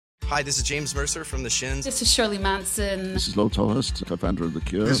Hi, this is James Mercer from The Shins. This is Shirley Manson. This is Lo Tallest, co-founder of The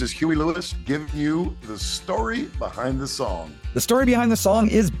Cure. This is Huey Lewis giving you the story behind the song. The Story Behind the Song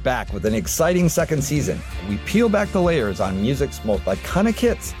is back with an exciting second season. We peel back the layers on music's most iconic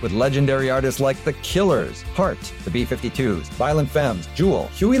hits with legendary artists like The Killers, Heart, the B-52s, Violent Femmes, Jewel,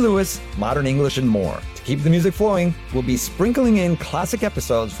 Huey Lewis, Modern English, and more. To keep the music flowing, we'll be sprinkling in classic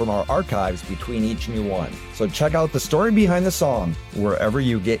episodes from our archives between each new one. So check out The Story Behind the Song wherever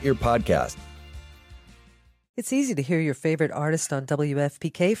you get your podcast. It's easy to hear your favorite artist on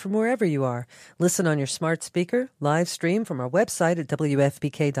WFPK from wherever you are. Listen on your smart speaker, live stream from our website at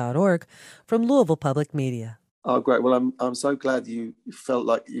WFPK.org from Louisville Public Media. Oh, great. Well, I'm so glad you felt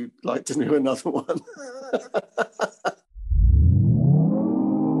like you'd like to do another one.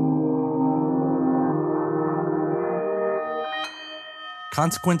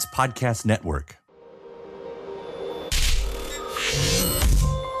 Consequence Podcast Network.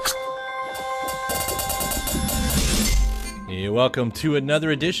 Hey, welcome to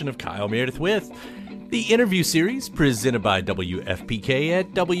another edition of Kyle Meredith with the interview series presented by WFPK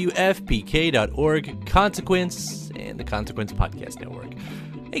at WFPK.org, Consequence, and the Consequence Podcast Network.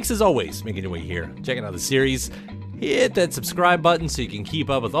 Thanks as always making your way here, checking out the series. Hit that subscribe button so you can keep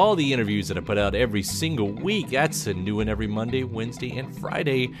up with all the interviews that I put out every single week. That's a new one every Monday, Wednesday, and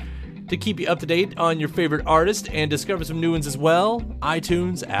Friday. To keep you up to date on your favorite artist and discover some new ones as well,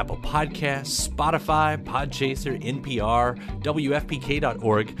 iTunes, Apple Podcasts, Spotify, Podchaser, NPR,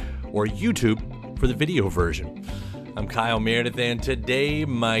 WFPK.org, or YouTube for the video version. I'm Kyle Meredith, and today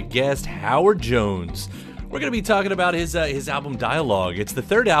my guest, Howard Jones. We're going to be talking about his album Dialogue. It's the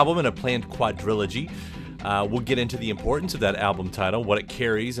third album in a planned quadrilogy. We'll get into the importance of that album title, what it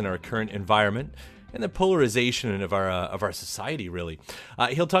carries in our current environment, and the polarization of our society, really.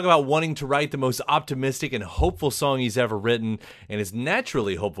 He'll talk about wanting to write the most optimistic and hopeful song he's ever written, and his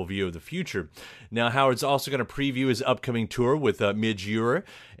naturally hopeful view of the future. Now, Howard's also going to preview his upcoming tour with Midge Ure,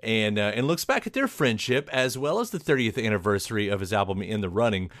 and looks back at their friendship, as well as the 30th anniversary of his album In the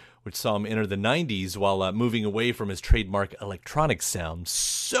Running, which saw him enter the 90s while moving away from his trademark electronic sound.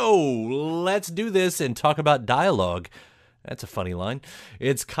 So, let's do this and talk about Dialogue. That's a funny line.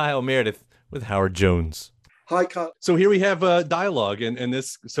 It's Kyle Meredith with Howard Jones. Hi, Kyle. So here we have Dialogue, and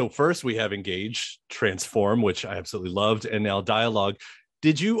this. So first we have Engage, Transform, which I absolutely loved, and now Dialogue.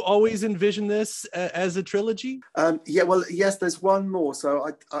 Did you always envision this as a trilogy? Yeah, well, yes, there's one more. So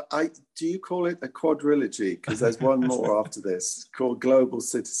I do you call it a quadrilogy? Because there's one more after this called Global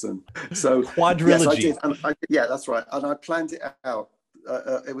Citizen. So quadrilogy. Yes, I did. Yeah, that's right. And I planned it out.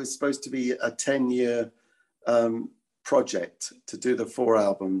 It was supposed to be a 10-year project to do the 4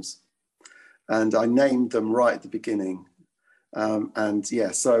 albums. And I named them right at the beginning.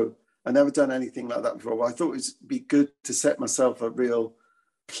 So I never done anything like that before. Well, I thought it would be good to set myself a real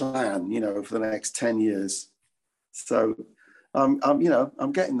plan, for the next 10 years. So, I'm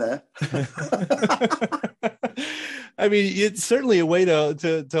getting there. I mean, it's certainly a way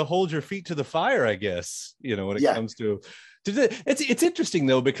to hold your feet to the fire, I guess, when it comes to it's interesting,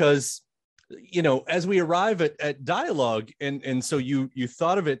 though, because as we arrive at Dialogue, and so you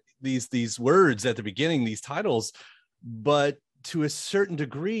thought of it, these words at the beginning, these titles, but to a certain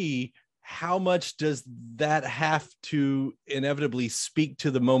degree, how much does that have to inevitably speak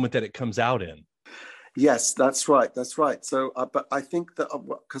to the moment that it comes out in? Yes, that's right. So, but I think that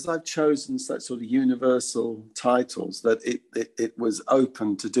because I've chosen such sort of universal titles, that it was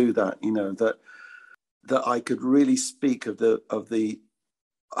open to do that. That I could really speak of the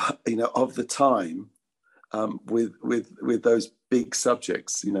time with those big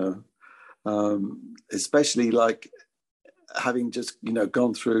subjects, especially like having just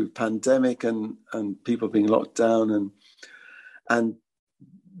gone through pandemic and people being locked down and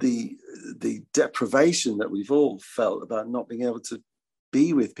the deprivation that we've all felt about not being able to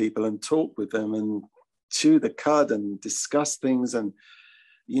be with people and talk with them and chew the cud and discuss things and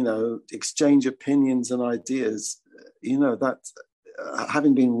exchange opinions and ideas. That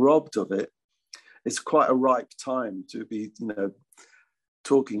having been robbed of it, it's quite a ripe time to be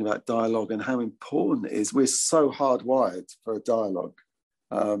talking about dialogue and how important it is. We're so hardwired for a dialogue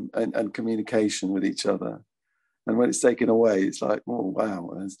and communication with each other. And when it's taken away, it's like, oh,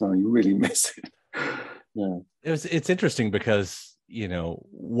 wow, you really miss it. Yeah. It's interesting because,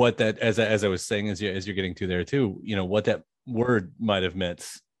 what that, as I was saying, as you're getting to there too, what that word might have meant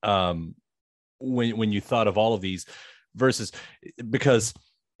when you thought of all of these versus because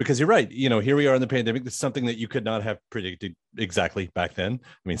you're right. Here we are in the pandemic. This is something that you could not have predicted exactly back then.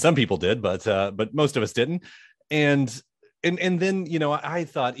 I mean, some people did, but most of us didn't. And then, I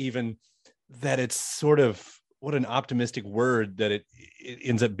thought even that it's sort of what an optimistic word that it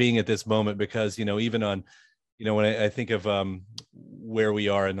ends up being at this moment, because, even on, when I think of where we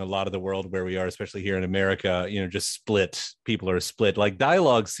are in a lot of the world, where we are, especially here in America, just split, people are split. Like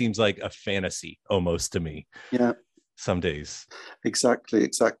dialogue seems like a fantasy almost to me. Yeah. Some days. Exactly.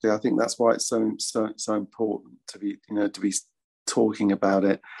 I think that's why it's so important to be talking about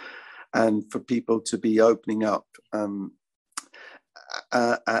it, and for people to be opening up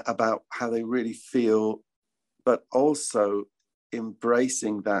about how they really feel, but also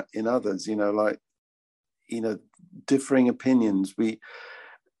embracing that in others. Differing opinions.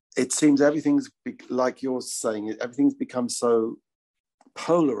 It seems everything's like you're saying. Everything's become so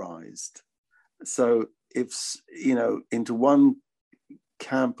polarized. So if into one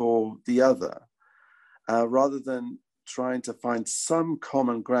camp or the other, rather than trying to find some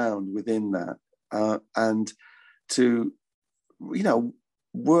common ground within that, and to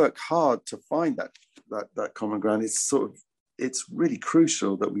work hard to find that common ground, it's really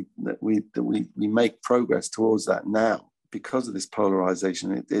crucial that we make progress towards that now, because of this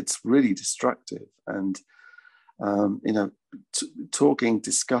polarization. It's really destructive, and talking,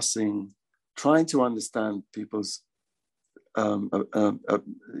 discussing, trying to understand people's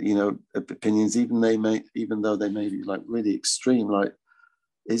opinions, even though they may be like really extreme. Like,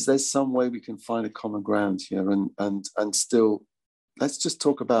 is there some way we can find a common ground here, and still, let's just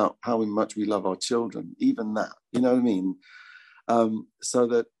talk about how much we love our children, even that, you know what I mean? So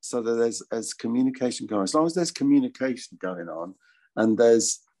that there's communication going on. As long as there's communication going on, and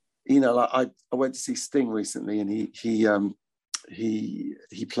there's, like I went to see Sting recently, and he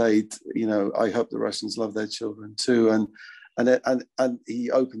played, I hope the Russians love their children too, and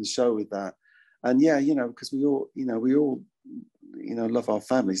he opened the show with that. And because we all love our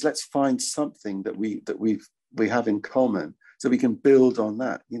families. Let's find something that we have in common, so we can build on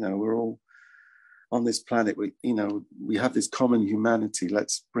that. We're all on this planet. We have this common humanity.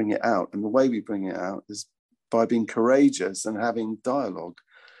 Let's bring it out, and the way we bring it out is by being courageous and having dialogue,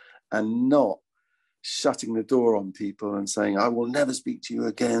 and not shutting the door on people and saying, I will never speak to you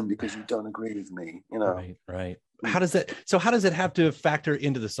again because you don't agree with me. Right. How does it have to factor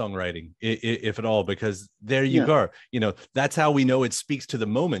into the songwriting, if at all? Because there you go. That's how we know it speaks to the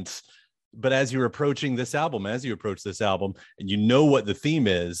moments. But as you approach this album, and you what the theme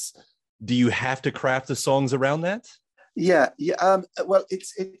is, do you have to craft the songs around that? Yeah. Well,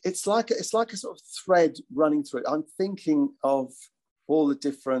 it's like a sort of thread running through it. I'm thinking of all the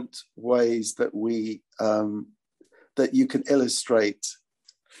different ways that that you can illustrate.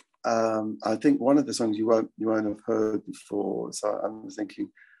 I think one of the songs you won't have heard before. So I'm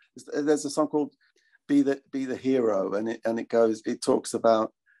thinking, there's a song called "Be the Hero," and it talks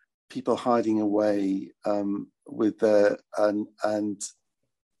about people hiding away with their and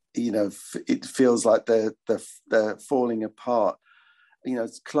it feels like they're falling apart.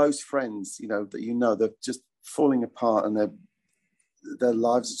 It's close friends, that they're just falling apart, and their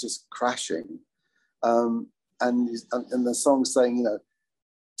lives are just crashing. And the song's saying,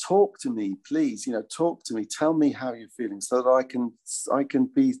 talk to me, please. Talk to me. Tell me how you're feeling, so that I can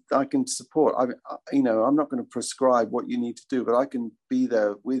support. I'm not going to prescribe what you need to do, but I can be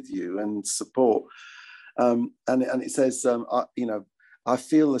there with you and support. And it says, I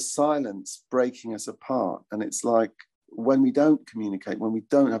feel the silence breaking us apart, and it's like when we don't communicate, when we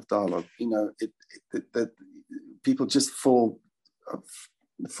don't have dialogue, people just fall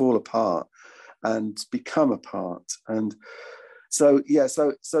apart and become apart. And so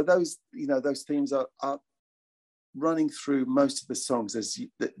those those themes are running through most of the songs. It's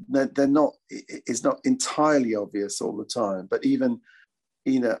not entirely obvious all the time, but even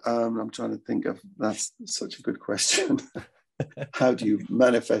I'm trying to think of, that's such a good question. How do you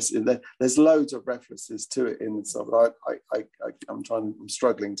manifest it? There's loads of references to it in the song, but I'm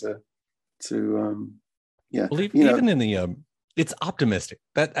struggling to well, even in the it's optimistic.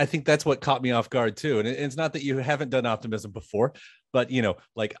 That, I think that's what caught me off guard too. And it's not that you haven't done optimism before, but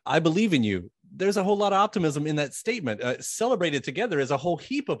like, I believe in you. There's a whole lot of optimism in that statement. Celebrated together is a whole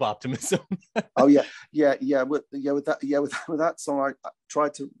heap of optimism. Oh yeah. With that song, I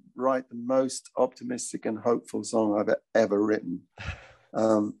tried to write the most optimistic and hopeful song I've ever written,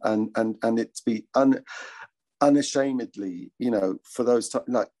 and it's be unashamedly, for those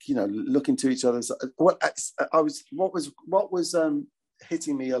looking to each other's. What was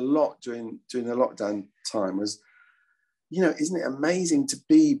hitting me a lot during the lockdown time was, isn't it amazing to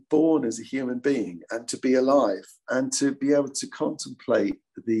be born as a human being and to be alive and to be able to contemplate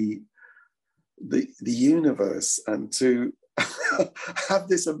the universe and to have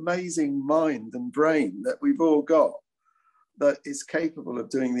this amazing mind and brain that we've all got that is capable of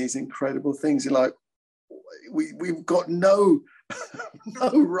doing these incredible things. You're like, we've got no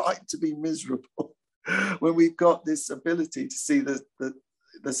no right to be miserable when we've got this ability to see the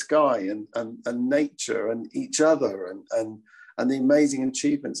sky and nature and each other and the amazing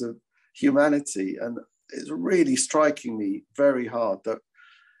achievements of humanity. And it's really striking me very hard that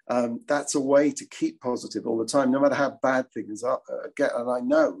that's a way to keep positive all the time, no matter how bad things get. And I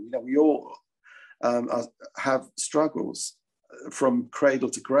know, we all have struggles from cradle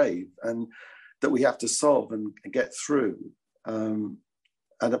to grave, and that we have to solve and get through.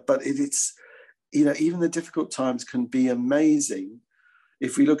 But it's, even the difficult times can be amazing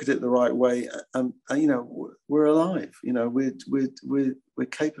if we look at it the right way. And we're alive. We're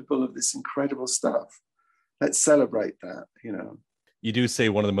capable of this incredible stuff. Let's celebrate that. You do say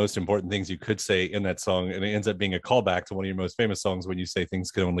one of the most important things you could say in that song, and it ends up being a callback to one of your most famous songs when you say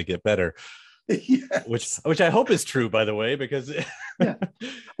things can only get better. Yes. Which I hope is true, by the way, because yeah.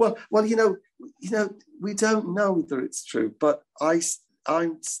 Well, we don't know whether it's true, but I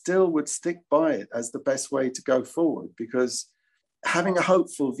still would stick by it as the best way to go forward, because having a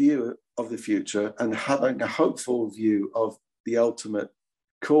hopeful view of the future and having a hopeful view of the ultimate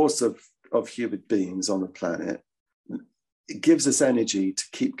course of human beings on the planet, it gives us energy to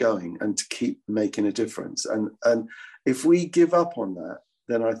keep going and to keep making a difference. And if we give up on that,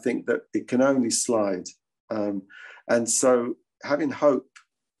 then I think that it can only slide. And so having hope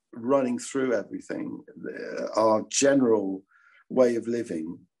running through everything, our general way of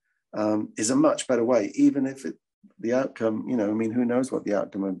living, is a much better way, even if the outcome, who knows what the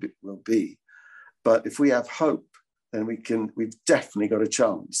outcome will be. But if we have hope, then we've definitely got a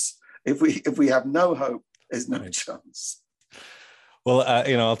chance. If we have no hope, there's no chance. Well,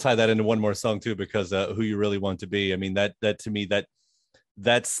 I'll tie that into one more song too, because Who You Really Want to Be. I mean, that to me,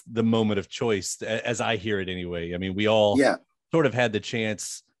 that's the moment of choice, as I hear it anyway. I mean, we all sort of had the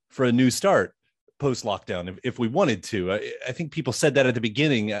chance for a new start post-lockdown if we wanted to. I think people said that at the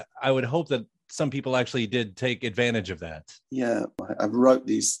beginning. I would hope that some people actually did take advantage of that. Yeah, I wrote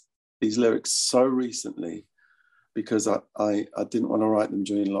these lyrics so recently because I didn't want to write them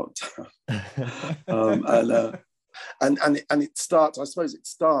during lockdown. And it starts, I suppose it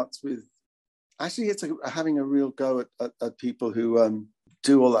starts with, actually it's having a real go at people who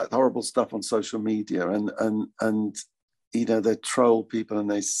do all that horrible stuff on social media and they troll people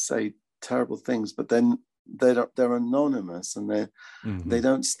and they say terrible things, but then they're anonymous and they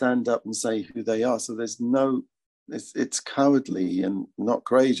don't stand up and say who they are. So there's it's cowardly and not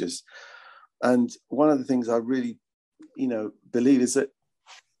courageous. And one of the things I really, believe is that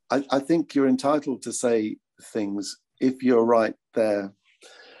I think you're entitled to say things if you're right there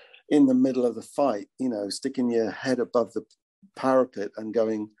in the middle of the fight, sticking your head above the parapet and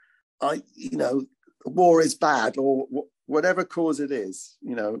going, war is bad, or whatever cause it is,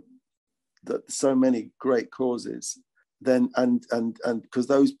 that so many great causes, then and because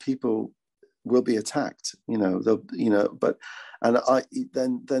those people will be attacked, then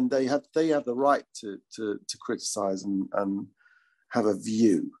they have the right to criticize and have a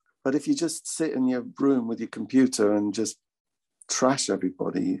view. But if you just sit in your room with your computer and just trash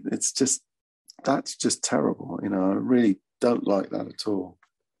everybody, that's just terrible. I really don't like that at all.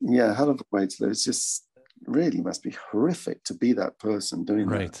 Yeah, hell of a way to live. It's just really must be horrific to be that person doing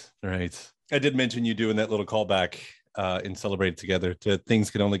that. Right. I did mention you doing that little callback in Celebrate Together to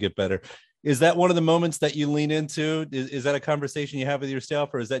Things Can Only Get Better. Is that one of the moments that you lean into? Is that a conversation you have with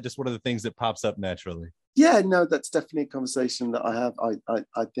yourself, or is that just one of the things that pops up naturally? Yeah, no, that's definitely a conversation that I have.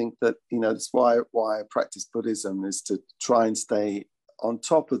 I think that, that's why I practice Buddhism, is to try and stay on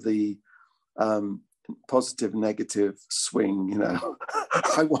top of the positive, negative swing.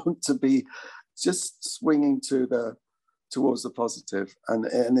 I want to be just swinging towards the positive, and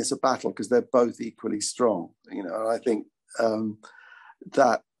it's a battle because they're both equally strong. I think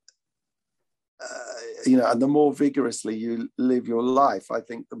that. And the more vigorously you live your life, I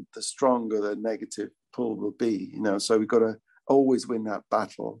think the stronger the negative pull will be. So we've got to always win that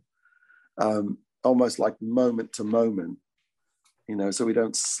battle, almost like moment to moment. So we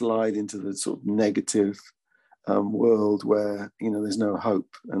don't slide into the sort of negative world where there's no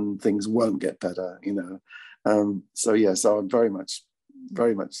hope and things won't get better. So I'm very much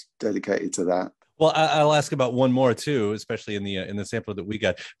dedicated to that. Well, I'll ask about one more too, especially in the sampler that we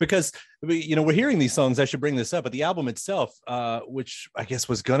got, because we're hearing these songs. I should bring this up, but the album itself, which I guess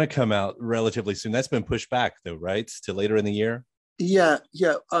was going to come out relatively soon, that's been pushed back though, right, to later in the year. Yeah.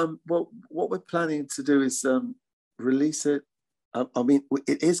 Well, what we're planning to do is release it.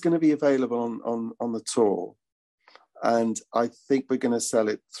 It is going to be available on the tour, and I think we're going to sell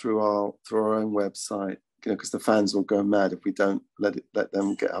it through our own website, because the fans will go mad if we don't let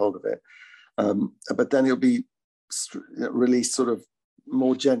them get hold of it. But then it'll be released sort of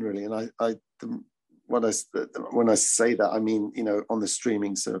more generally. And when I say that, I mean, you know, on the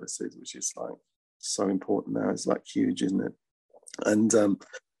streaming services, which is like so important now. It's like huge, isn't it? And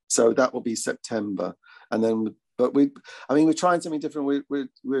so that will be September. And then, but we're trying something different.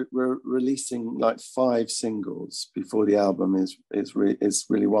 We're releasing like 5 singles before the album is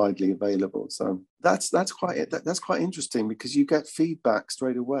really widely available. So that's quite interesting, because you get feedback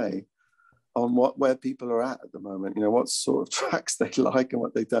straight away on where people are at the moment, you know, what sort of tracks they like and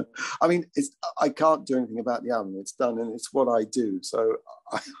what they don't. I mean, I can't do anything about the album. It's done, and it's what I do. So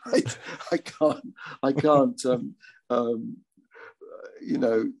I can't you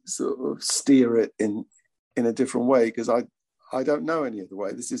know, sort of steer it in a different way, because I don't know any other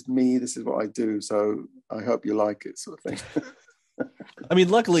way. This is me. This is what I do. So I hope you like it, sort of thing. I mean,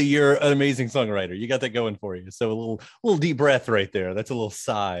 luckily you're an amazing songwriter. You got that going for you. So a little deep breath right there. That's a little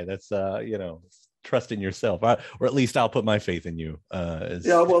sigh. That's you know, trust in yourself, or at least I'll put my faith in you.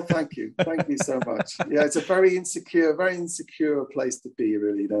 Yeah, well, thank you so much. Yeah, it's a very insecure place to be,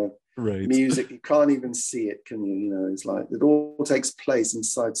 really. You know, right? Music, you can't even see it, can you? You know, it's like it all takes place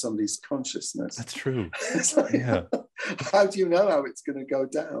inside somebody's consciousness. That's true. It's like, yeah. How do you know how it's going to go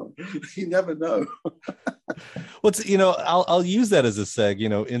down? You never know. Well, you know, I'll use that as a seg, you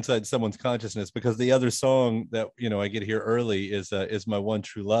know, inside someone's consciousness, because the other song that, you know, I get here early is My One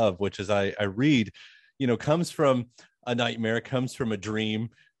True Love, which, as I read, you know, comes from a nightmare, comes from a dream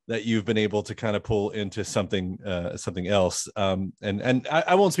that you've been able to kind of pull into something else. And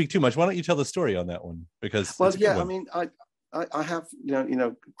I won't speak too much. Why don't you tell the story on that one? Because, well, yeah, I mean, I have, you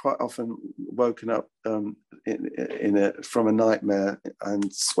know, quite often woken up from a nightmare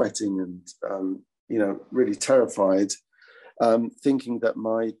and sweating and, you know, really terrified, thinking that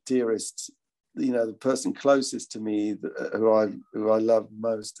my dearest, you know, the person closest to me, who I love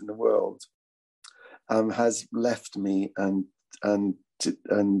most in the world, has left me and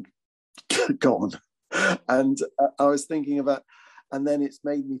gone. And I was thinking about, and then it's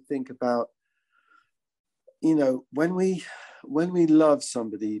made me think about, you know, when we love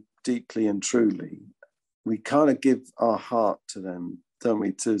somebody deeply and truly, we kind of give our heart to them, don't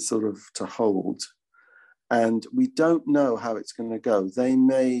we, to hold. And we don't know how it's going to go. They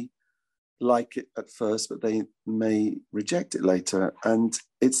may like it at first, but they may reject it later. And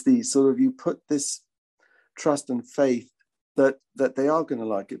it's the sort of, you put this trust and faith that they are going to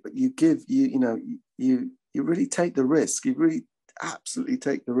like it, but you really take the risk. You really absolutely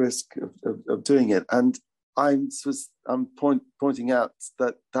take the risk of doing it. And I'm pointing out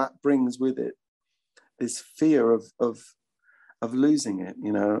that brings with it this fear of losing it,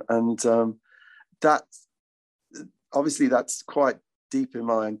 you know, and that obviously that's quite deep in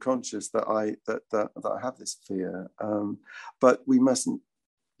my unconscious that I have this fear. But we mustn't,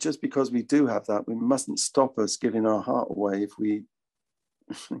 just because we do have that, we mustn't stop us giving our heart away if we,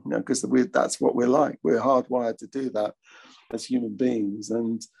 you know, because that's what we're like. We're hardwired to do that as human beings,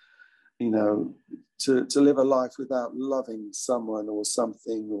 and you know, to live a life without loving someone or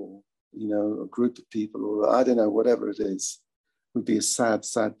something, or you know, a group of people, or I don't know, whatever it is, would be a sad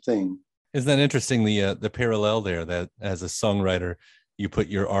thing. Isn't that interesting, the parallel there, that as a songwriter, you put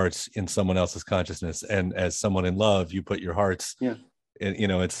your art in someone else's consciousness, and as someone in love, you put your hearts. Yeah. And, you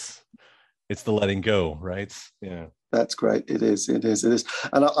know, it's the letting go, right? Yeah. That's great. It is. And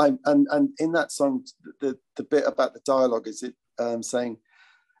and in that song, the bit about the dialogue is it saying,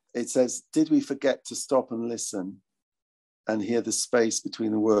 it says, "Did we forget to stop and listen and hear the space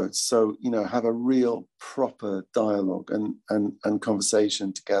between the words?" So, you know, have a real proper dialogue and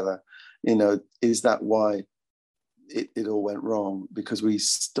conversation together. You know, is that why it all went wrong? Because we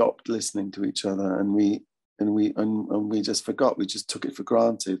stopped listening to each other, and we just forgot. We just took it for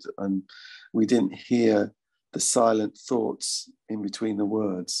granted, and we didn't hear the silent thoughts in between the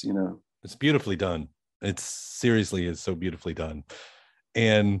words. You know, it's beautifully done. It's seriously is so beautifully done.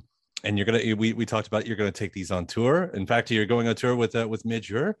 And you're gonna, we talked about, you're gonna take these on tour. In fact, you're going on tour with Midge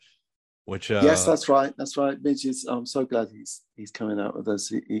Ure, which yes, that's right. Midge is. I'm so glad he's coming out with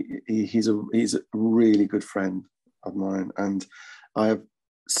us. He's a really good friend of mine, and I have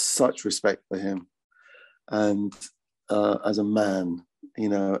such respect for him. And as a man, you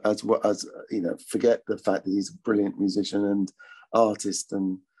know, as you know, forget the fact that he's a brilliant musician and artist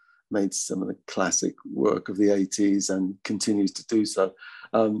and made some of the classic work of the 80s and continues to do so.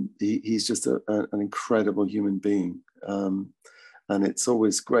 He's just an incredible human being. And it's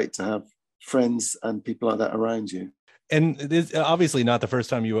always great to have friends and people like that around you. And it's obviously not the first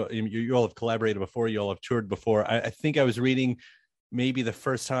time you all have collaborated before. You all have toured before. I think I was reading maybe the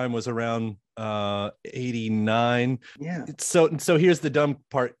first time was around 89. Yeah. So here's the dumb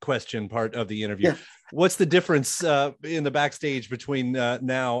part of the interview. Yeah. What's the difference in the backstage between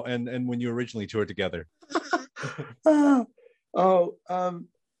now and when you originally toured together? Well,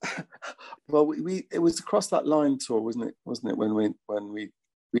 it was Across That Line tour, wasn't it? When we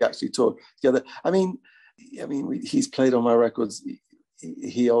actually toured together. I mean, he's played on my records.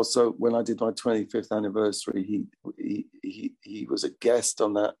 He also, when I did my 25th anniversary, he was a guest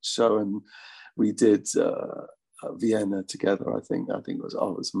on that show, and we did Vienna together. I think it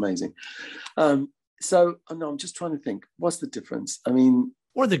was amazing. So no, I'm just trying to think, what's the difference? I mean,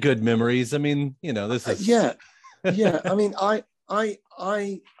 or the good memories. I mean, this is yeah. I mean, I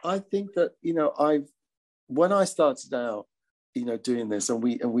think that when I started out, doing this, and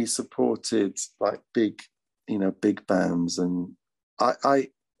we supported like big bands, and I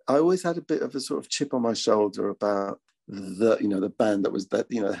always had a bit of a sort of chip on my shoulder about the band that was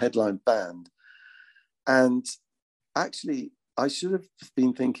the headline band, and actually I should have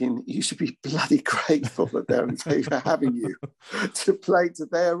been thinking you should be bloody grateful that they're having you to play to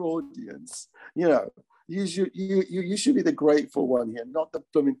their audience. You should be the grateful one here, not the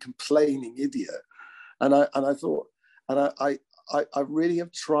blooming complaining idiot. And I thought, and I really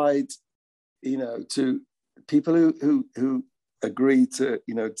have tried, to people who agree to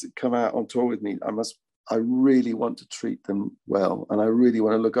come out on tour with me. I really want to treat them well, and I really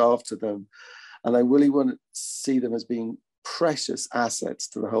want to look after them, and I really want to see them as being precious assets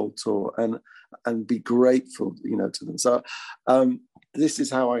to the whole tour, and be grateful, to them. So this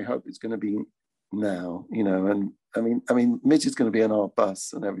is how I hope it's going to be now, and I mean Midge is going to be on our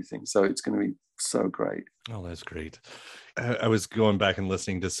bus and everything, so it's going to be so great. Oh, that's great. I was going back and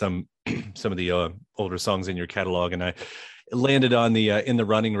listening to some of the older songs in your catalog, and I landed on the In the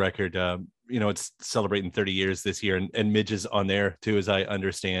Running record. It's celebrating 30 years this year, and Midge is on there too, as I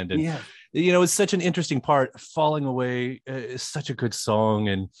understand. And it's such an interesting part. Falling Away is such a good song,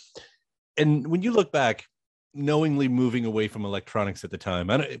 and when you look back, knowingly moving away from electronics at the time,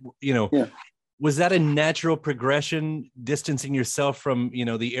 was that a natural progression, distancing yourself from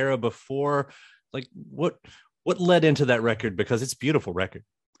the era before? Like what led into that record? Because it's a beautiful record.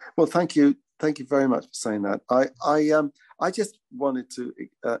 Well, thank you very much for saying that. I just wanted to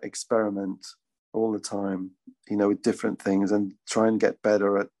experiment all the time, with different things, and try and get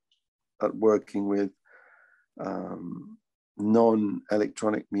better at working with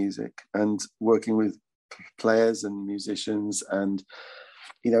non-electronic music, and working with players and musicians, and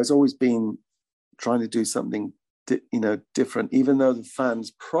it's always been trying to do something different, even though the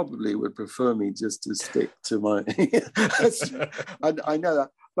fans probably would prefer me just to stick to my I know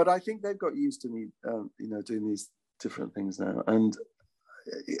that, but I think they've got used to me doing these different things now. And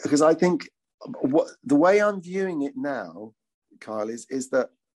because I think the way I'm viewing it now, Kyle, is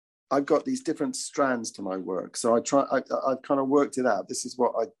that I've got these different strands to my work. So I've kind of worked it out. This is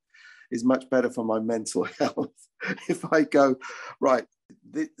what is much better for my mental health. If I go, right,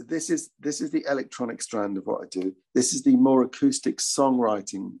 this is the electronic strand of what I do. This is the more acoustic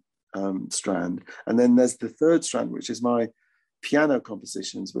songwriting strand. And then there's the third strand, which is my piano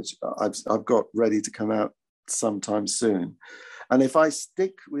compositions, which I've got ready to come out sometime soon. And if I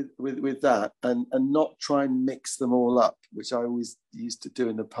stick with that and not try and mix them all up, which I always used to do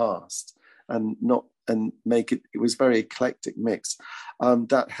in the past, and make it was very eclectic mix,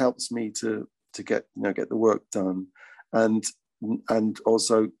 that helps me to get the work done, and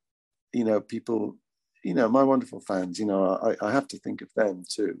also people, my wonderful fans, I have to think of them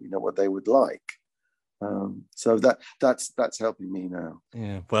too, what they would like. So that's helping me now.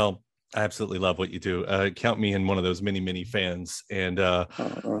 Yeah, well, I absolutely love what you do. Count me in one of those many fans. And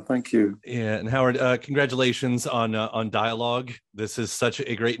thank you. Yeah, and Howard, congratulations on Dialogue. This is such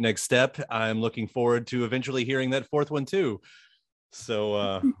a great next step. I'm looking forward to eventually hearing that fourth one too.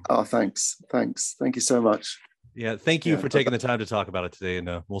 So thanks. Thank you so much. Yeah, thank you for taking the time to talk about it today,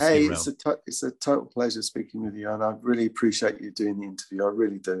 and we'll see you around. It's a total pleasure speaking with you, and I really appreciate you doing the interview. I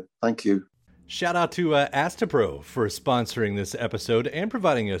really do. Thank you. Shout out to Astapro for sponsoring this episode and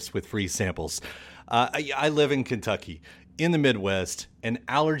providing us with free samples. I live in Kentucky, in the Midwest, and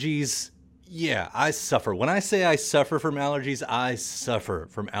allergies, I suffer. When I say I suffer from allergies, I suffer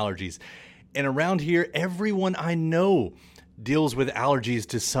from allergies. And around here, everyone I know deals with allergies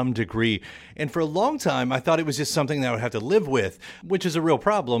to some degree. And for a long time, I thought it was just something that I would have to live with, which is a real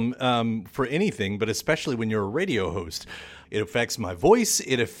problem for anything, but especially when you're a radio host. It affects my voice,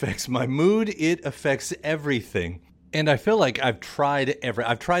 it affects my mood, it affects everything. And I feel like I've tried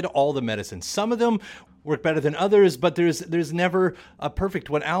all the medicines. Some of them work better than others, but there's never a perfect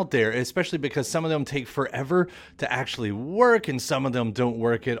one out there, especially because some of them take forever to actually work and some of them don't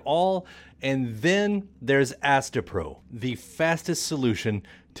work at all. And then there's Astepro, the fastest solution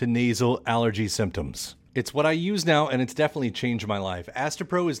to nasal allergy symptoms. It's what I use now, and it's definitely changed my life.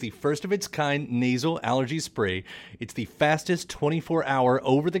 Astepro is the first of its kind nasal allergy spray. It's the fastest 24-hour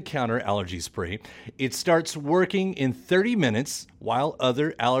over-the-counter allergy spray. It starts working in 30 minutes, while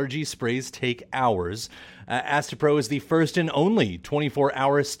other allergy sprays take hours. Astepro is the first and only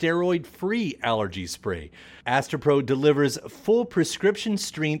 24-hour steroid-free allergy spray. Astepro delivers full prescription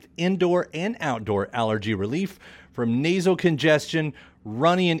strength indoor and outdoor allergy relief from nasal congestion,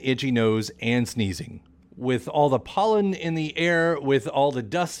 runny and itchy nose, and sneezing. With all the pollen in the air, with all the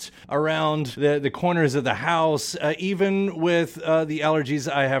dust around the corners of the house, even with the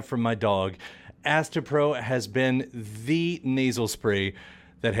allergies I have from my dog, Astepro has been the nasal spray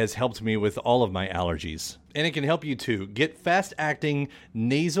that has helped me with all of my allergies. And it can help you too. Get fast-acting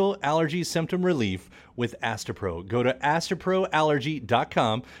nasal allergy symptom relief with Astepro. Go to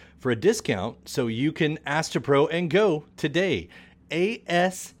asteproallergy.com for a discount so you can Astepro and go today.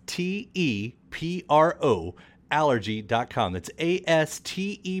 ASTEPRO allergy.com. That's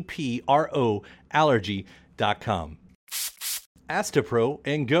ASTEPRO allergy.com. Astepro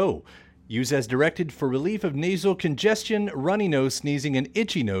and go. Use as directed for relief of nasal congestion, runny nose, sneezing, and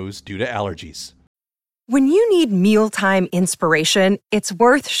itchy nose due to allergies. When you need mealtime inspiration, it's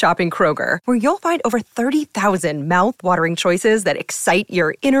worth shopping Kroger, where you'll find over 30,000 mouth-watering choices that excite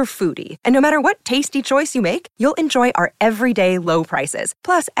your inner foodie. And no matter what tasty choice you make, you'll enjoy our everyday low prices,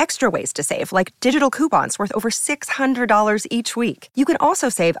 plus extra ways to save, like digital coupons worth over $600 each week. You can also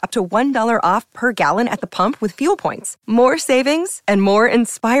save up to $1 off per gallon at the pump with fuel points. More savings and more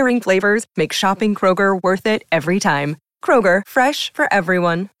inspiring flavors make shopping Kroger worth it every time. Kroger, fresh for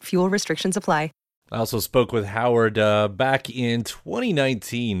everyone. Fuel restrictions apply. I also spoke with Howard back in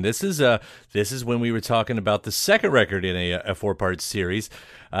 2019. This is when we were talking about the second record in a four-part series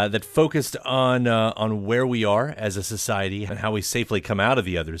that focused on where we are as a society and how we safely come out of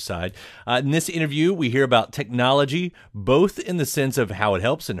the other side. In this interview, we hear about technology, both in the sense of how it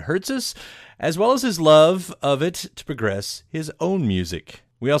helps and hurts us, as well as his love of it to progress his own music.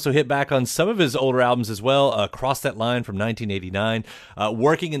 We also hit back on some of his older albums as well, Cross That Line from 1989,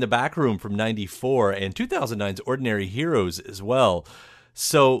 Working in the Back Room from 94, and 2009's Ordinary Heroes as well.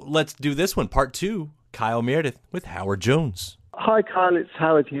 So let's do this one, part two, Kyle Meredith with Howard Jones. Hi, Kyle. It's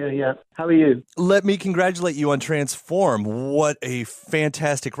Howard here. Yeah. How are you? Let me congratulate you on Transform. What a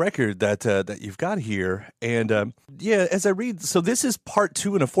fantastic record that you've got here. And as I read, so this is part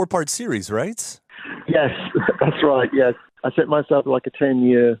two in a four-part series, right? Yes, that's right. Yes. I set myself like a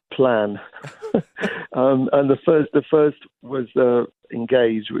 10-year plan. And the first was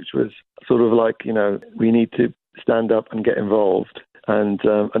Engage, which was sort of like, we need to stand up and get involved and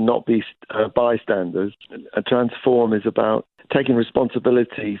not be bystanders. Transform is about taking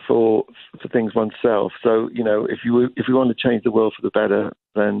responsibility for things oneself. So, if we want to change the world for the better,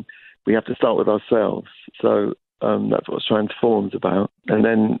 then we have to start with ourselves. So that's what Transform's about. And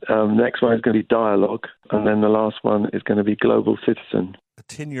then next one is going to be Dialogue. And then the last one is going to be Global Citizen. A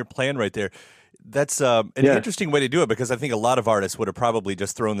 10-year plan right there. That's an interesting way to do it, because I think a lot of artists would have probably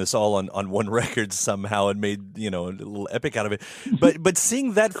just thrown this all on one record somehow and made, a little epic out of it. But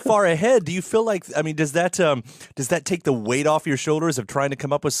seeing that far ahead, do you feel like, does that take the weight off your shoulders of trying to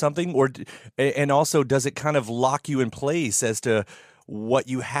come up with something? And also, does it kind of lock you in place as to what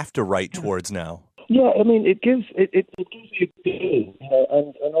you have to write towards now? Yeah, it gives you a feeling,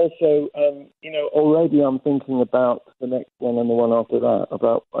 and also, already I'm thinking about the next one and the one after that,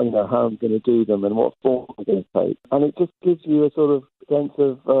 about, how I'm going to do them and what form I'm going to take. And it just gives you a sort of sense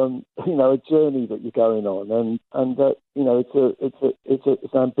of, a journey that you're going on, and that, it's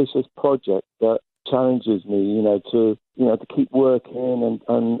an ambitious project that challenges me, to keep working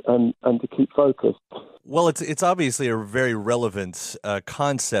and to keep focused. Well, it's obviously a very relevant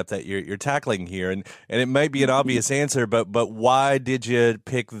concept that you're tackling here, and it might be an obvious answer, but why did you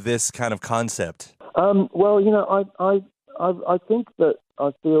pick this kind of concept? Well, I think that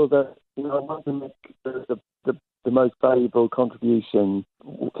I feel that I want to make the most valuable contribution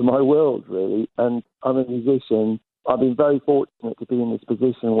to my world, really, and I'm a musician. I've been very fortunate to be in this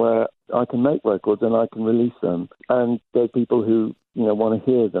position where I can make records and I can release them, and there are people who want to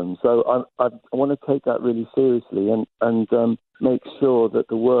hear them. So I want to take that really seriously and make sure that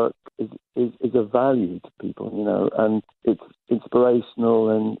the work is of value to people, and it's inspirational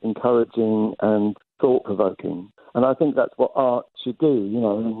and encouraging and thought-provoking. And I think that's what art should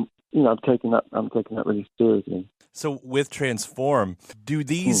do, and I'm taking that really seriously. So with Transform, do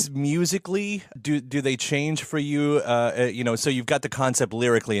these musically, do they change for you? So you've got the concept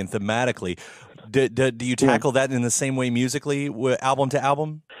lyrically and thematically. Do you tackle that in the same way musically, album to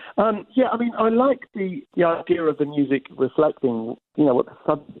album? I mean, I like the idea of the music reflecting, what the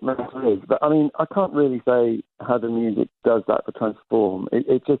subject matter is. But I mean, I can't really say how the music does that for Transform.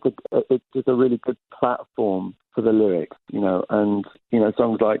 It's just a really good platform for the lyrics, and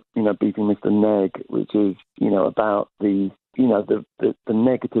songs like Beating Mr. Neg, which is about the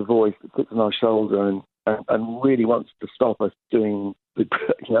negative voice that sits on our shoulder and really wants to stop us doing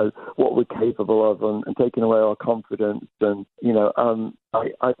what we're capable of and taking away our confidence. And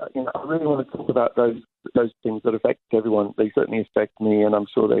I really want to talk about those things that affect everyone. They certainly affect me, and I'm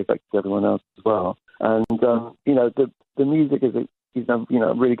sure they affect everyone else as well. And the music is a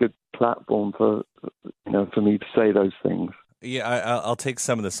really good platform for me to say those things. Yeah, I'll take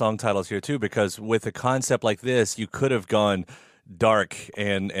some of the song titles here too, because with a concept like this, you could have gone dark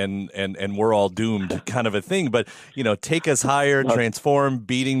and we're all doomed kind of a thing, but Take Us Higher, Transform,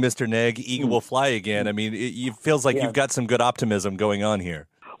 Beating Mr. Neg, Eagle Will Fly Again. I mean, it feels like you've got some good optimism going on here.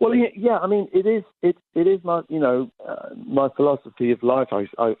 Well, yeah. I mean, it is my my philosophy of life.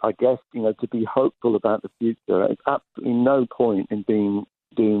 I guess to be hopeful about the future. It's absolutely no point in being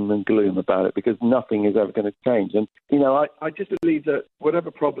doom and gloom about it, because nothing is ever going to change. And I just believe that whatever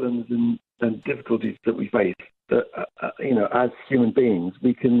problems and difficulties that we face, that as human beings,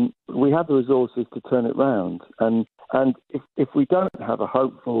 we have the resources to turn it round. And if we don't have a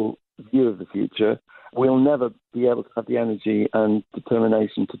hopeful view of the future, we'll never be able to have the energy and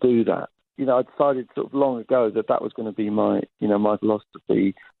determination to do that. I decided sort of long ago that was going to be my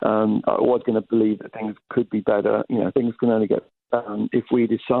philosophy. I was going to believe that things could be better. Things can only get better if we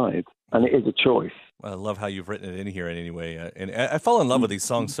decide, and it is a choice. Well, I love how you've written it in here anyway, and I fall in love with these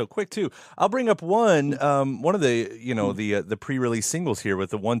songs so quick too. I'll bring up one of the the pre-release singles here with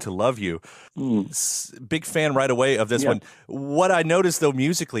the One to Love You. Big fan right away of this one. What I noticed though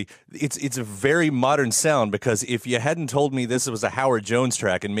musically, it's a very modern sound, because if you hadn't told me this was a Howard Jones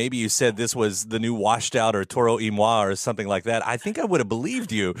track, and maybe you said this was the new Washed Out or Toro y Moi or something like that, I think I would have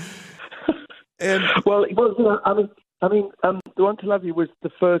believed you. And well, it was. The One to Love You was the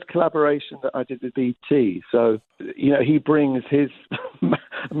first collaboration that I did with BT. So, he brings his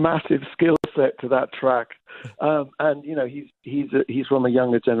massive skill set to that track. And he's from a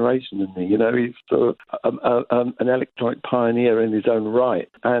younger generation than me. He's sort of an electronic pioneer in his own right.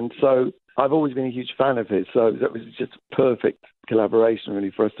 And so I've always been a huge fan of his. So that was just perfect collaboration, really,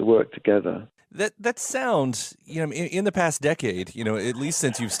 for us to work together. That sound, in the past decade, at least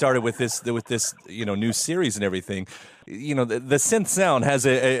since you've started with this new series and everything, the synth sound has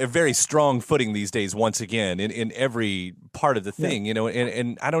a very strong footing these days. Once again, in every part of the thing,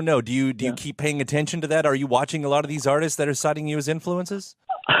 and I don't know, do you keep paying attention to that? Are you watching a lot of these artists that are citing you as influences?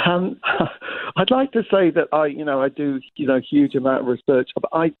 I'd like to say that I do a huge amount of research, but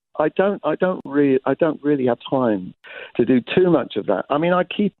I don't really have time to do too much of that. I mean, I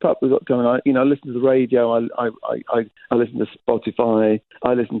keep up with what's going on. I listen to the radio. I listen to Spotify.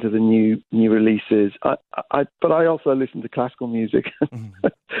 I listen to the new releases. But I also listen to classical music and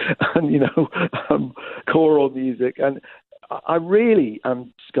choral music, and I really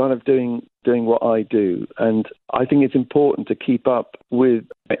am kind of doing what I do, and I think it's important to keep up with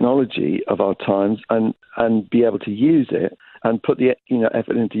technology of our times and be able to use it and put the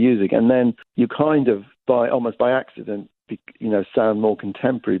effort into using, and then you kind of almost by accident sound more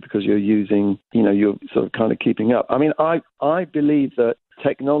contemporary because you're using you're sort of kind of keeping up. I mean, I believe that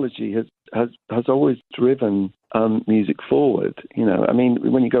technology has always driven music forward. I mean,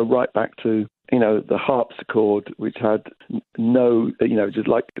 when you go right back to the harpsichord, which had no, just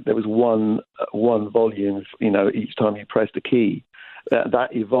like there was one volume, each time you pressed a key, that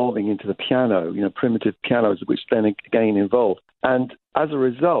evolving into the piano, primitive pianos, which then again evolved. And as a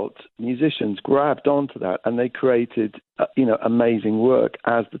result, musicians grabbed onto that and they created, amazing work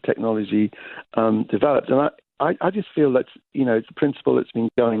as the technology developed. And I just feel that, it's a principle that's been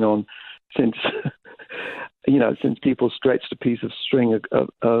going on since since people stretched a piece of string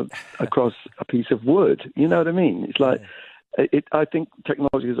across a piece of wood. You know what I mean? It's like, I think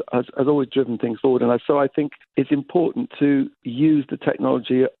technology has always driven things forward, and so I think it's important to use the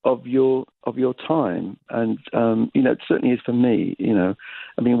technology of your time, and it certainly is for me.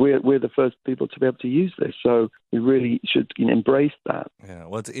 I mean, we're the first people to be able to use this, so we really should embrace that. Yeah,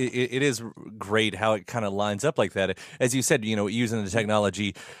 well, it is great how it kind of lines up like that, as you said. Using the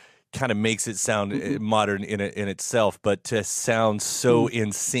technology kind of makes it sound modern in itself, but to sound so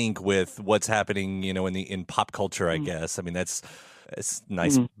in sync with what's happening, in pop culture, I guess. I mean, that's It's a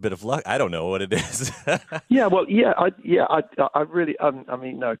nice bit of luck. I don't know what it is. I really, I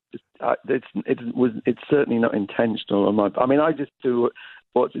mean, no, it's certainly not intentional on my. I mean, I just do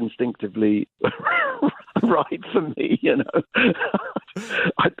what's instinctively right for me, you know.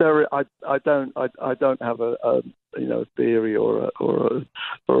 I don't have a theory or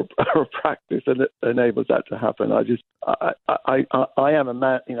a practice that enables that to happen. I am a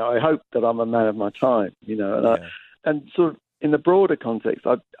man, you know. I hope that I'm a man of my time, you know, and sort of in the broader context,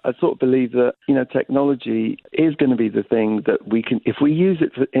 I sort of believe that, you know, technology is going to be the thing that we can, if we use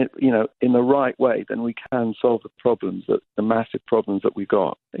it, in the right way, then we can solve the massive problems that we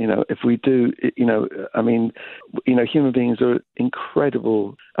got. You know, if we do, you know, I mean, you know, human beings are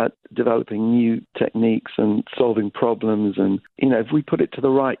incredible at developing new techniques and solving problems, and you know, if we put it to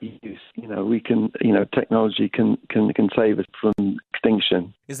the right use, you know, we can, you know, technology can save us from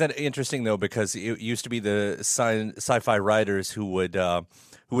extinction. Is that interesting though? Because it used to be the sci-fi writers who would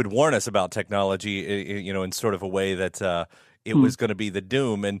warn us about technology, you know, in sort of a way that it was going to be the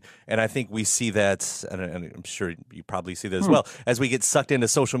doom, and I think we see that, and I'm sure you probably see that as well, as we get sucked into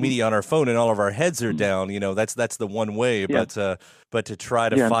social media on our phone and all of our heads are down. You know, that's the one way, but to try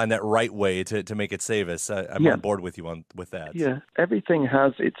to find that right way to make it save us, I'm on board with you with that. Yeah, everything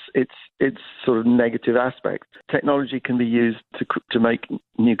has its sort of negative aspects. Technology can be used to make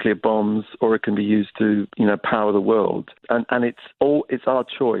nuclear bombs, or it can be used to, you know, power the world, and it's our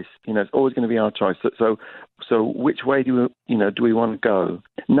choice. You know, it's always going to be our choice. So which way do we want to go?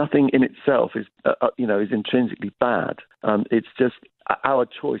 Nothing in itself is intrinsically bad. It's just our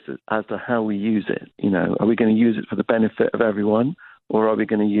choice as to how we use it. You know, are we going to use it for the benefit of everyone, or are we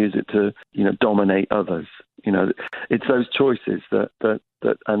going to use it to, you know, dominate others? You know, it's those choices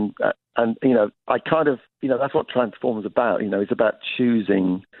and you know, I kind of, you know, that's what Transform is about. You know, it's about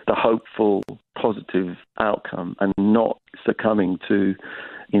choosing the hopeful, positive outcome and not succumbing to,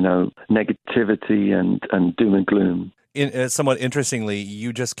 you know, negativity and doom and gloom. Somewhat interestingly,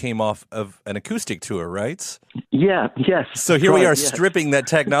 you just came off of an acoustic tour, right? Yeah, yes. So here we are stripping that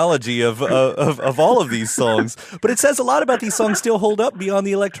technology of all of these songs. But it says a lot about these songs still hold up beyond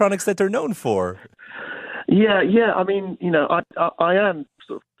the electronics that they're known for. Yeah. I mean, you know, I am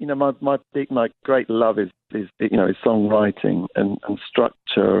sort of, you know, my great love is you know, is songwriting and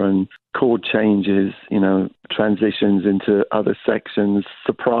structure and chord changes, you know, transitions into other sections,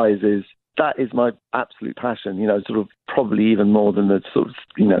 surprises. That is my absolute passion, you know, sort of probably even more than the sort of,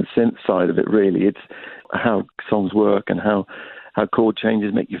 you know, synth side of it, really. It's how songs work and how chord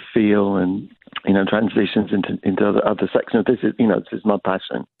changes make you feel, and, you know, transitions into other sections. This is my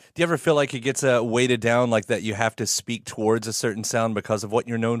passion. Do you ever feel like it gets weighted down, like that you have to speak towards a certain sound because of what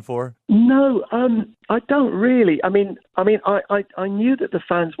you're known for? No, I don't really. I mean, I knew that the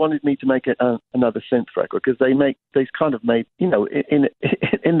fans wanted me to make another synth record, because they kind of made, you know, in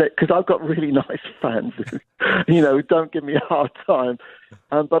that, because I've got really nice fans who, you know, don't give me a hard time.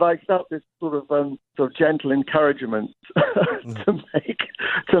 But I felt this sort of gentle encouragement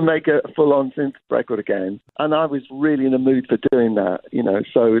to make a full-on synth record again, and I was really in the mood for doing that. You know,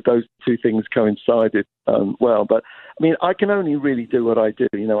 so those two things coincided well. But I mean, I can only really do what I do.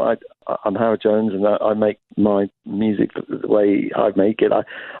 You know, I'm Howard Jones, and I make my music the way I make it.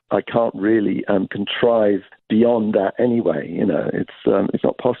 I can't really contrive beyond that anyway. You know, it's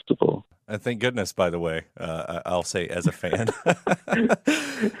not possible. Thank goodness, by the way, I'll say as a fan.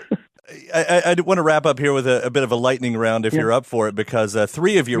 I want to wrap up here with a bit of a lightning round, if you're up for it, because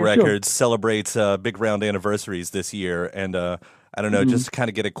 3 of your records celebrate big round anniversaries this year, and I don't know, just to kind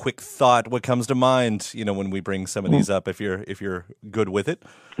of get a quick thought, what comes to mind, you know, when we bring some of these up, if you're good with it.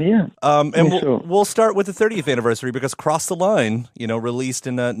 Yeah. We'll start with the 30th anniversary, because Cross the Line, you know, released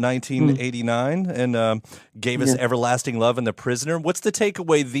in 1989 and gave us Everlasting Love and The Prisoner. What's the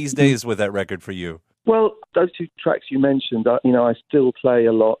takeaway these days with that record for you? Well, those 2 tracks you mentioned, you know, I still play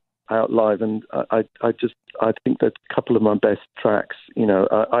a lot out live, and I think they're a couple of my best tracks. You know,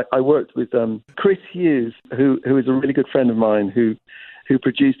 I worked with Chris Hughes, who is a really good friend of mine, who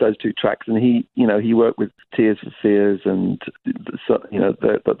produced those 2 tracks, and he worked with Tears for Fears and, you know,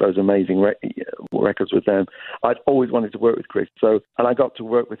 those amazing records with them. I'd always wanted to work with Chris, and I got to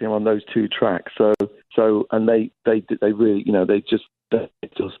work with him on those 2 tracks. And they really, you know, they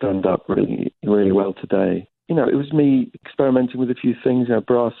still stand up really, really well today. You know, it was me experimenting with a few things, you know,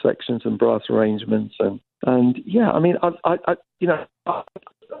 brass sections and brass arrangements, and yeah, I mean, I you know, my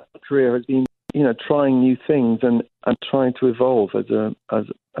career has been, you know, trying new things and trying to evolve as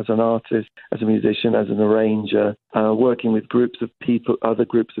an artist, as a musician, as an arranger, working with other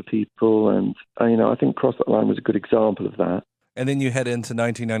groups of people, and you know, I think Cross That Line was a good example of that. And then you head into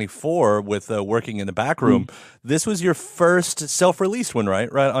 1994 with Working in the Back Room. This was your first self-released one,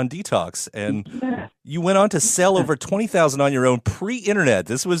 right? Right on Detox. And you went on to sell over 20,000 on your own pre-internet.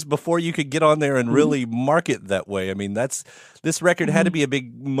 This was before you could get on there and really market that way. I mean, this record had to be a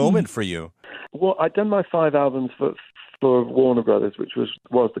big moment for you. Well, I'd done my 5 albums for Warner Brothers, which was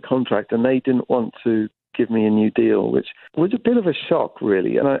the contract, and they didn't want to give me a new deal, which was a bit of a shock,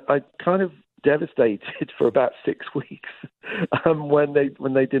 really. And I kind of devastated for about 6 weeks when they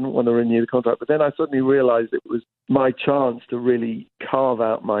didn't want to renew the contract. But then I suddenly realized it was my chance to really carve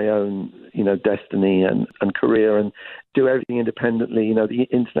out my own, destiny and career and do everything independently. The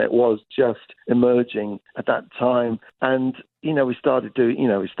internet was just emerging at that time. And, we started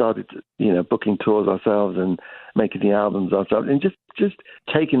booking tours ourselves and making the albums ourselves and just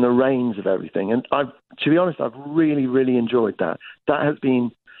taking the reins of everything. And to be honest, I've really, really enjoyed that. That has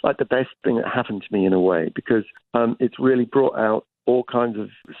been like the best thing that happened to me in a way, because it's really brought out all kinds of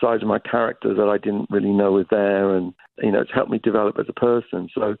sides of my character that I didn't really know were there, and it's helped me develop as a person.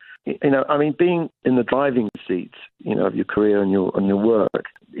 So being in the driving seat of your career and your work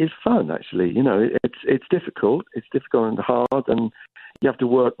is fun. Actually, it's difficult. It's difficult and hard, and you have to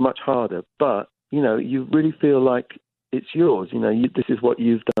work much harder. But you really feel like it's yours. This is what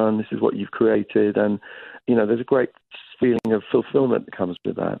you've done. This is what you've created, and there's a great feeling of fulfillment that comes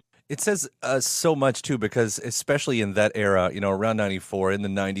with that. It says so much, too, because especially in that era, around 94, in the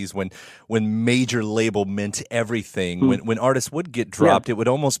 90s, when major label meant everything, when artists would get dropped, it would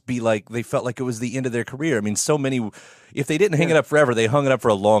almost be like they felt like it was the end of their career. I mean, so many, if they didn't hang it up forever, they hung it up for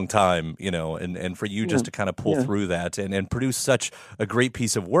a long time, and for you just to kind of pull through that and produce such a great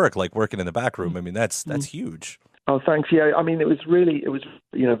piece of work like Working in the Back Room, I mean, that's huge. Oh, thanks. Yeah, I mean, it was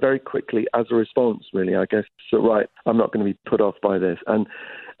very quickly as a response, really, I guess. So, right, I'm not going to be put off by this. And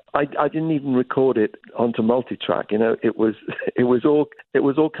I didn't even record it onto multitrack. It was all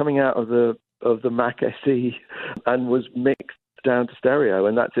coming out of the Mac SE and was mixed down to stereo,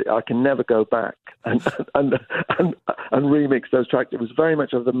 and that's it. I can never go back and remix those tracks. It was very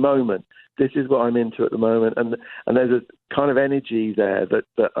much of the moment. This is what I'm into at the moment, and there's a kind of energy there that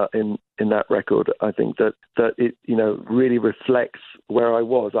in that record. I think that it really reflects where I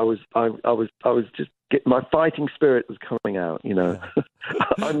was. I was just. My fighting spirit was coming out, this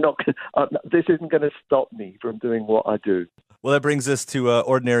isn't going to stop me from doing what I do. Well, that brings us to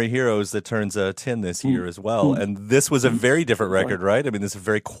Ordinary Heroes that turns 10 this year as well. And this was a very different record, right? I mean, this is a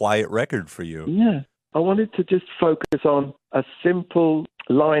very quiet record for you. Yeah. I wanted to just focus on a simple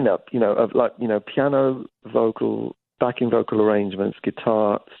lineup, of piano, vocal, backing vocal arrangements,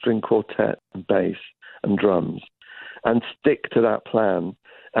 guitar, string quartet, and bass and drums, and stick to that plan.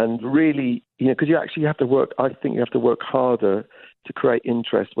 And really, because you actually have to work, I think you have to work harder to create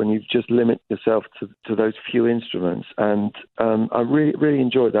interest when you just limit yourself to those few instruments. And I really, really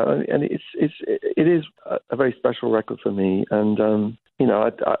enjoyed that. And it is a very special record for me. And, I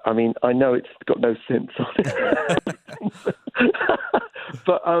mean, I know it's got no synths on it.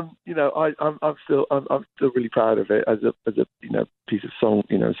 But, I'm still really proud of it as a piece of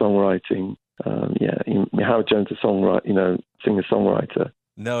songwriting. Howard Jones, singer-songwriter.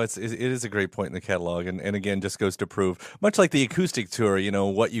 No, it is a great point in the catalog, and again, just goes to prove, much like the acoustic tour,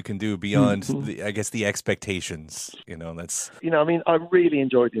 what you can do beyond, the expectations. That's. I really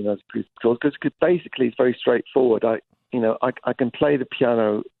enjoyed doing those acoustic tours because basically it's very straightforward. I can play the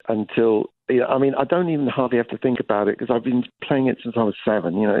piano until. I don't even hardly have to think about it because I've been playing it since I was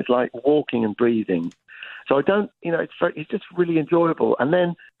 7. It's like walking and breathing. So I don't, it's just really enjoyable. And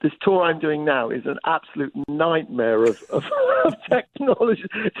then this tour I'm doing now is an absolute nightmare of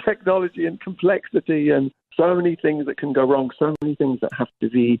technology and complexity, and so many things that can go wrong, so many things that have to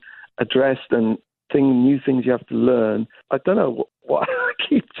be addressed, and new things you have to learn. I don't know why I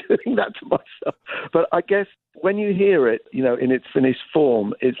keep doing that to myself, but I guess when you hear it, in its finished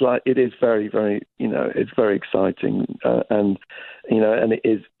form, it's like it is very, very, it's very exciting, and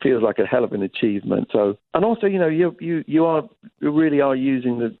it feels like a hell of an achievement. So, and also, you really are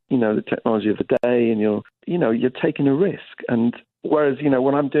using the technology of the day, and you're taking a risk. And whereas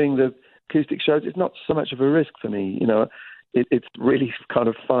when I'm doing the acoustic shows, it's not so much of a risk for me. It's really kind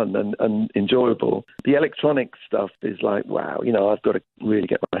of fun and enjoyable. The electronic stuff is like, wow, I've got to really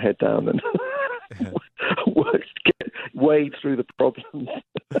get my head down and wade through the problems.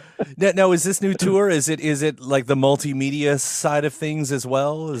 Now, is this new tour, is it like the multimedia side of things as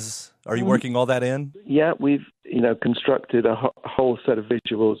well? Are you working all that in? Yeah, we've, constructed a whole set of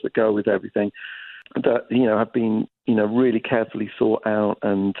visuals that go with everything that, have been, really carefully thought out.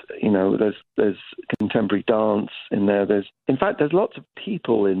 And, there's contemporary dance in there. There's lots of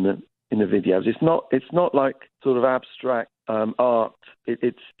people in the videos. It's not like sort of abstract art.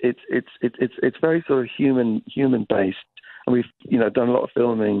 It's very sort of human based, and we've done a lot of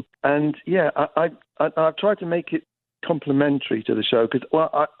filming. And I've tried to make it complementary to the show because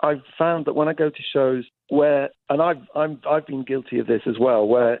I've found that when I go to shows where, and I've been guilty of this as well,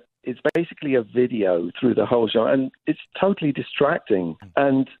 where it's basically a video through the whole show, and it's totally distracting.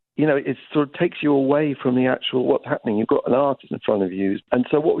 And it sort of takes you away from the actual what's happening. You've got an artist in front of you. And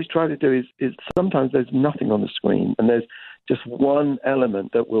so what we try to do is sometimes there's nothing on the screen and there's just one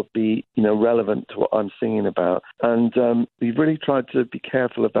element that will be, relevant to what I'm singing about. And we've really tried to be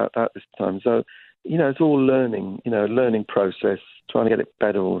careful about that this time. So, it's all learning process, trying to get it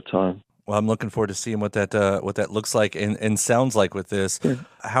better all the time. Well, I'm looking forward to seeing what that looks like and sounds like with this. Yeah.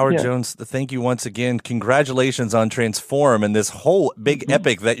 Howard Jones, thank you once again. Congratulations on Transform and this whole big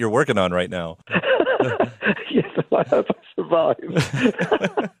epic that you're working on right now. Yes, I hope I survive.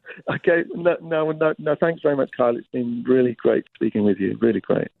 Okay, no, thanks very much, Kyle. It's been really great speaking with you. Really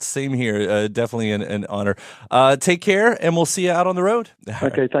great. Same here. Definitely an honor. Take care, and we'll see you out on the road.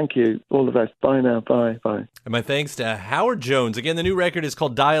 Okay, thank you. All the best. Bye now. Bye. And my thanks to Howard Jones. Again, the new record is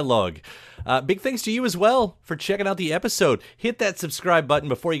called Dialogue. Big thanks to you as well for checking out the episode. Hit that subscribe button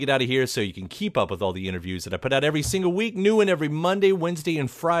before you get out of here so you can keep up with all the interviews that I put out every single week, new one every Monday, Wednesday, and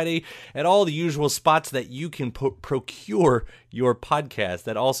Friday, at all the usual spots that you can procure your podcast.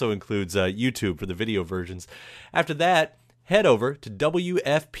 That also includes YouTube for the video versions. After that, head over to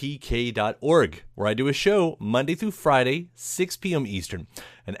WFPK.org, where I do a show Monday through Friday, 6 p.m. Eastern.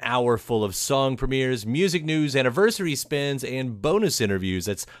 An hour full of song premieres, music news, anniversary spins, and bonus interviews.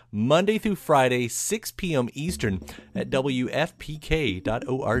 That's Monday through Friday, 6 p.m. Eastern at WFPK.org.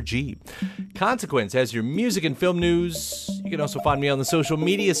 Consequence has your music and film news. You can also find me on the social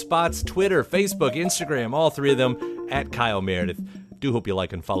media spots, Twitter, Facebook, Instagram, all three of them at Kyle Meredith. Do hope you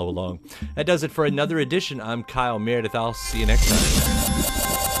like and follow along. That does it for another edition. I'm Kyle Meredith. I'll see you next time.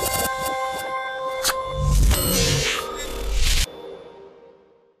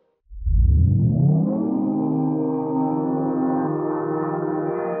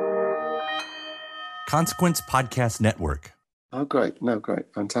 Consequence Podcast Network. Oh, great. No, great.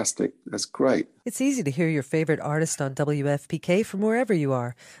 Fantastic. That's great. It's easy to hear your favorite artist on WFPK from wherever you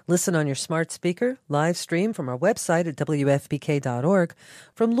are. Listen on your smart speaker, live stream from our website at WFPK.org,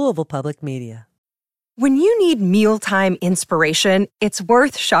 from Louisville Public Media. When you need mealtime inspiration, it's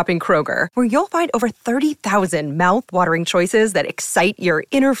worth shopping Kroger, where you'll find over 30,000 mouth-watering choices that excite your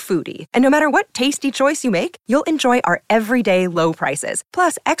inner foodie. And no matter what tasty choice you make, you'll enjoy our everyday low prices,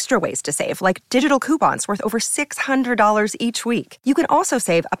 plus extra ways to save, like digital coupons worth over $600 each week. You can also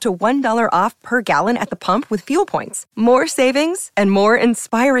save up to $1 off per gallon at the pump with fuel points. More savings and more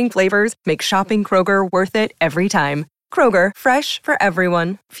inspiring flavors make shopping Kroger worth it every time. Kroger, fresh for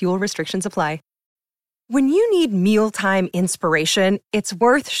everyone. Fuel restrictions apply. When you need mealtime inspiration, it's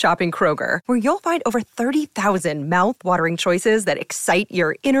worth shopping Kroger, where you'll find over 30,000 mouth-watering choices that excite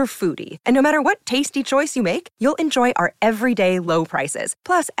your inner foodie. And no matter what tasty choice you make, you'll enjoy our everyday low prices,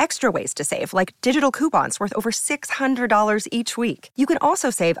 plus extra ways to save, like digital coupons worth over $600 each week. You can also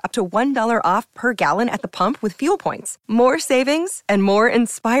save up to $1 off per gallon at the pump with fuel points. More savings and more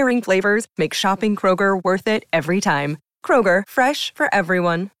inspiring flavors make shopping Kroger worth it every time. Kroger, fresh for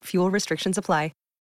everyone. Fuel restrictions apply.